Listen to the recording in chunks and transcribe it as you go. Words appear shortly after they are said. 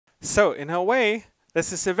So in a way,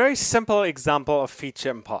 this is a very simple example of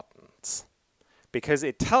feature importance because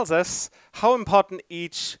it tells us how important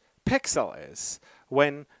each pixel is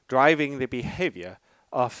when driving the behavior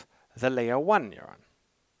of the layer 1 neuron.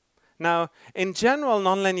 Now, in general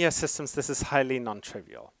nonlinear systems, this is highly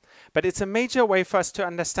non-trivial, but it's a major way for us to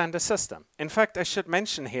understand a system. In fact, I should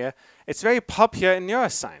mention here, it's very popular in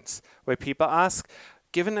neuroscience, where people ask,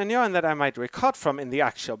 given a neuron that I might record from in the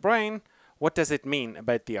actual brain, what does it mean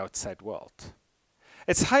about the outside world?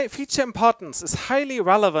 Its feature importance is highly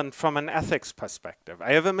relevant from an ethics perspective.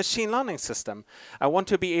 I have a machine learning system. I want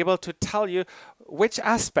to be able to tell you which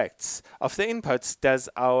aspects of the inputs does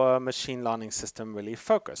our machine learning system really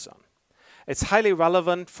focus on. It's highly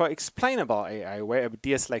relevant for explainable AI, where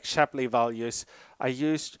ideas like Shapley values are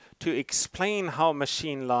used to explain how a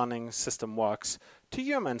machine learning system works to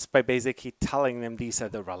humans by basically telling them these are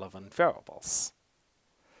the relevant variables.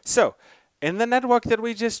 So, in the network that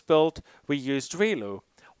we just built, we used ReLU.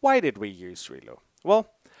 Why did we use ReLU? Well,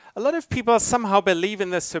 a lot of people somehow believe in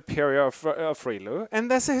the superior of ReLU, and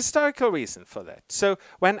there's a historical reason for that. So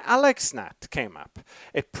when AlexNet came up,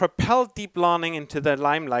 it propelled deep learning into the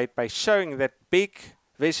limelight by showing that big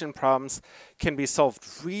vision problems can be solved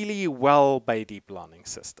really well by deep learning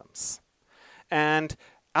systems. And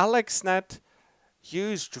AlexNet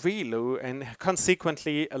used ReLU, and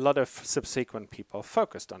consequently a lot of subsequent people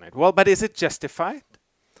focused on it. Well, but is it justified?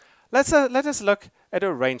 Let us look at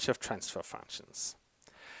a range of transfer functions.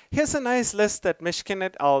 Here's a nice list that Mishkin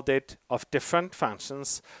et al. Did of different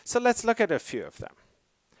functions, so let's look at a few of them.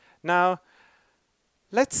 Now,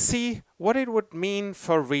 let's see what it would mean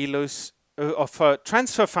for ReLU's or for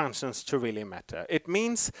transfer functions to really matter. It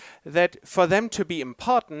means that for them to be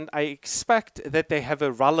important, I expect that they have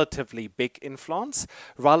a relatively big influence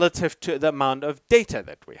relative to the amount of data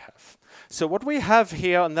that we have. So what we have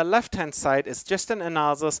here on the left-hand side is just an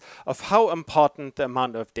analysis of how important the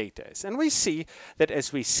amount of data is. And we see that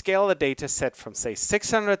as we scale the data set from, say,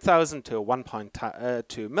 600,000 to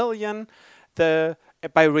 1.2 million,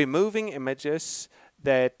 by removing images,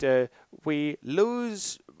 that we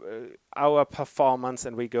lose our performance,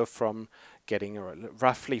 and we go from getting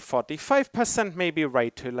roughly 45% maybe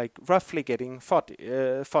right to like roughly getting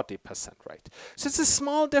 40% right. So it's a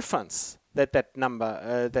small difference that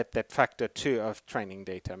number, that factor 2 of training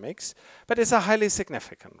data makes, but it's a highly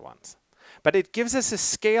significant one. But it gives us a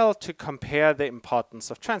scale to compare the importance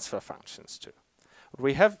of transfer functions to. What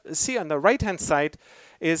we see on the right-hand side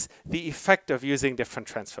is the effect of using different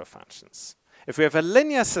transfer functions. If we have a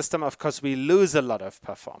linear system, of course, we lose a lot of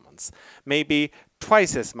performance, maybe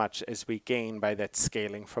twice as much as we gain by that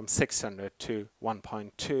scaling from 600 to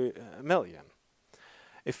 1.2 million.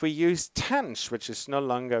 If we use Tanh, which is no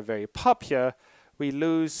longer very popular, we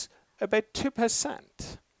lose about 2%.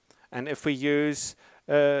 And if we use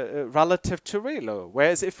relative to ReLU,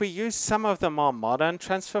 whereas if we use some of the more modern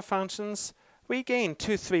transfer functions, we gain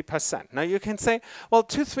 2-3%. Now you can say, well,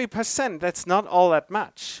 2-3%, that's not all that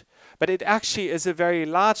much. But it actually is a very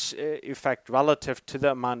large effect relative to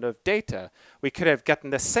the amount of data. We could have gotten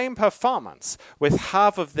the same performance with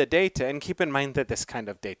half of the data, and keep in mind that this kind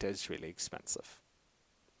of data is really expensive.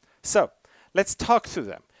 So let's talk through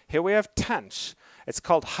them. Here we have Tanh. It's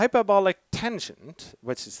called hyperbolic tangent,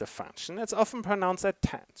 which is the function. It's often pronounced as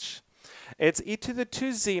Tanh. It's e to the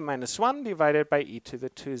 2z minus 1 divided by e to the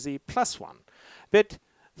 2z plus 1. But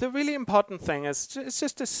the really important thing is it's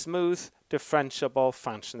just a smooth differentiable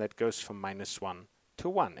function that goes from -1 to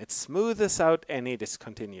 1. It smoothes out any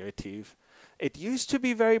discontinuity. It used to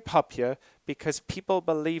be very popular because people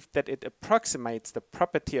believed that it approximates the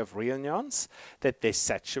property of real neurons, that they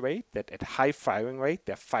saturate, that at high firing rate,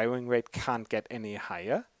 their firing rate can't get any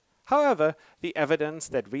higher. However, the evidence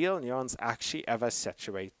that real neurons actually ever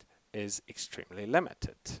saturate is extremely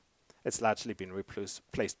limited. It's largely been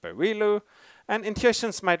replaced by ReLU, and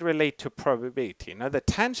intuitions might relate to probability. Now, the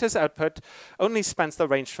Tanch's output only spans the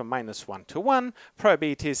range from -1 to 1.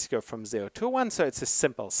 Probabilities go from 0 to 1, so it's a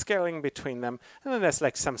simple scaling between them. And then there's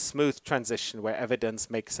like some smooth transition where evidence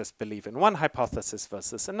makes us believe in one hypothesis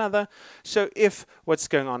versus another. So if what's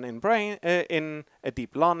going on in a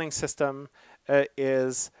deep learning system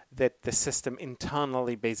is that the system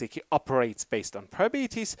internally basically operates based on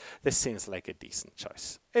probabilities, this seems like a decent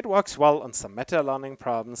choice. It works well on some meta-learning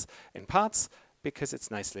problems in parts because it's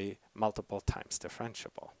nicely multiple times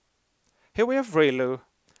differentiable. Here we have ReLU.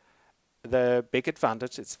 The big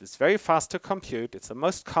advantage, it's very fast to compute. It's the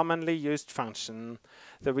most commonly used function.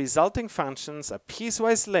 The resulting functions are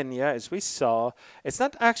piecewise linear, as we saw. It's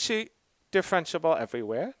not actually differentiable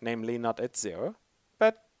everywhere, namely not at 0,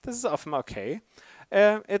 but this is often okay.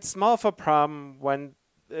 It's more of a problem when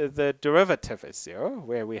the derivative is 0,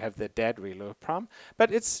 where we have the dead ReLU problem,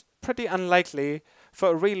 but it's pretty unlikely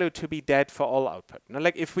for a ReLU to be dead for all output. Now,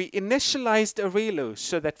 like if we initialized a ReLU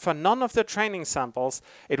so that for none of the training samples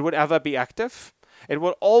it would ever be active, it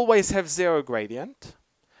would always have 0 gradient,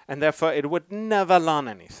 and therefore it would never learn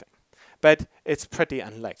anything. But it's pretty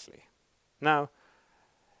unlikely. Now,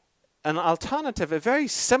 an alternative, a very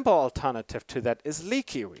simple alternative to that, is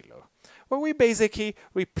leaky ReLU, where we basically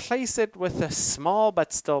replace it with a small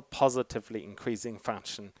but still positively increasing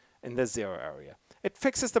function in the 0 area. It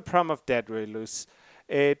fixes the problem of dead ReLUs.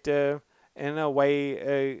 It, in a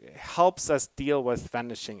way, helps us deal with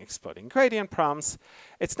vanishing exploding gradient problems.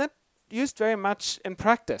 It's not used very much in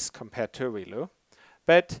practice compared to ReLU,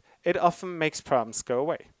 but it often makes problems go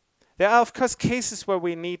away. There are, of course, cases where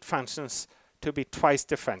we need functions to be twice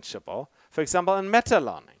differentiable. For example, in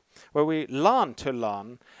meta-learning, where we learn to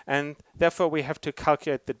learn, and therefore we have to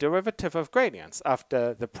calculate the derivative of gradients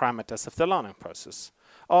after the parameters of the learning process.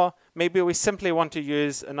 Or maybe we simply want to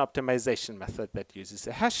use an optimization method that uses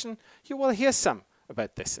a Hessian. You will hear some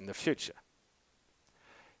about this in the future.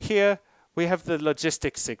 Here we have the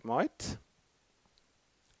logistic sigmoid,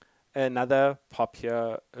 another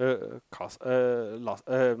popular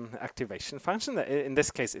activation function. In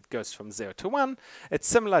this case, it goes from 0 to 1. It's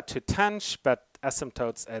similar to tanh, but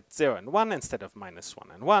asymptotes at 0 and 1 instead of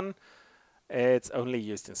 -1 and 1. It's only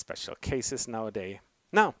used in special cases nowadays.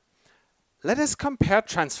 Now, let us compare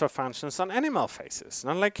transfer functions on animal faces.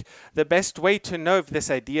 Now, like, the best way to know if this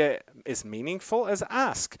idea is meaningful is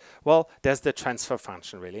ask, well, does the transfer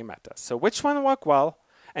function really matter? So which one work well,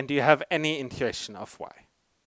 and do you have any intuition of why?